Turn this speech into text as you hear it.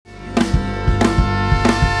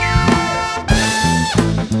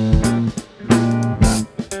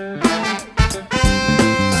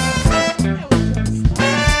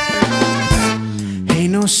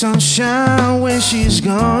she's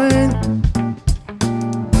gone.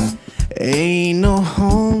 Ain't no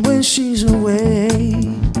home when she's away.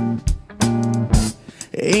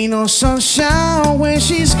 Ain't no sunshine when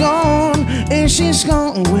she's gone, and she's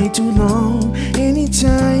gone way too long.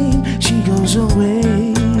 Anytime she goes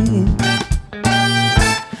away,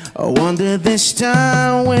 I wonder this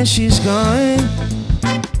time when she's gone,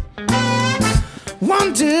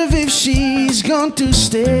 wonder if she's going to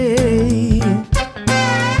stay.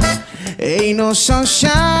 Ain't no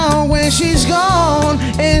sunshine when she's gone,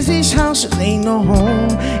 and this house ain't no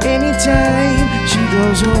home anytime she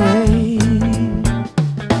goes away.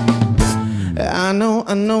 I know,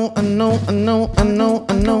 I know, I know, I know, I know,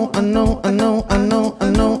 I know, I know, I know, I know, I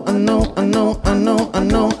know, I know, I know, I know, I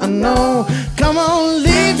know, I know. Come on,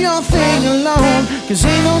 leave your thing alone, 'cause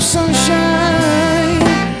ain't no sunshine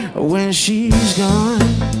when she's gone.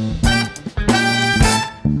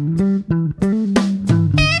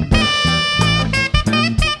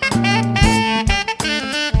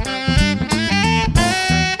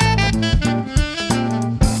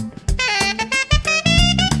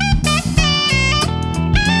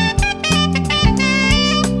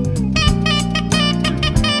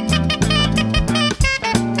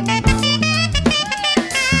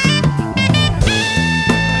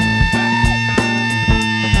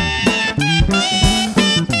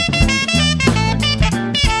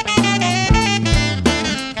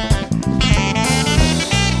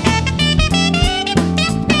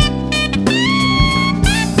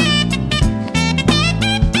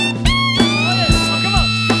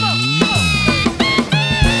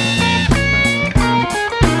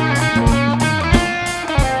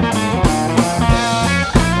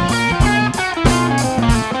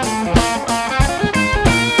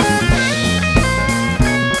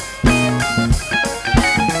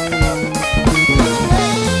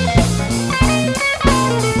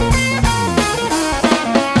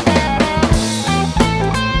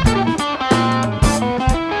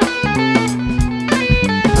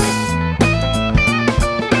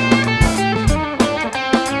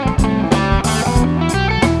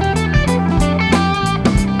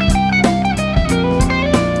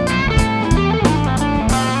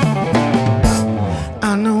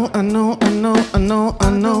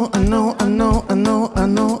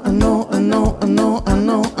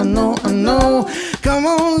 Come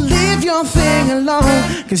on, leave your thing alone,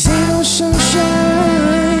 'cause ain't no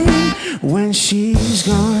sunshine when she's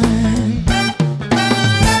gone.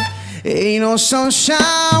 Ain't no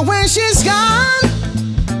sunshine when she's gone.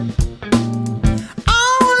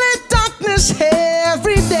 Only darkness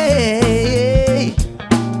every day.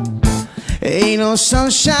 Ain't no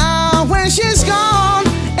sunshine when she's gone,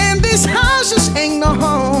 and this house just ain't no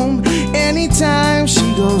home anytime she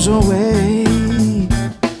goes away.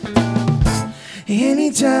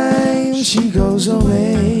 Anytime she goes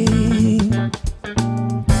away.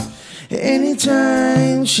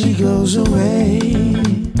 Anytime she goes away.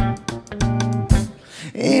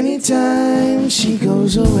 Anytime she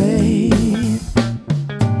goes away.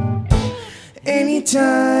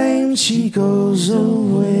 Anytime she goes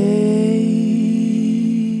away.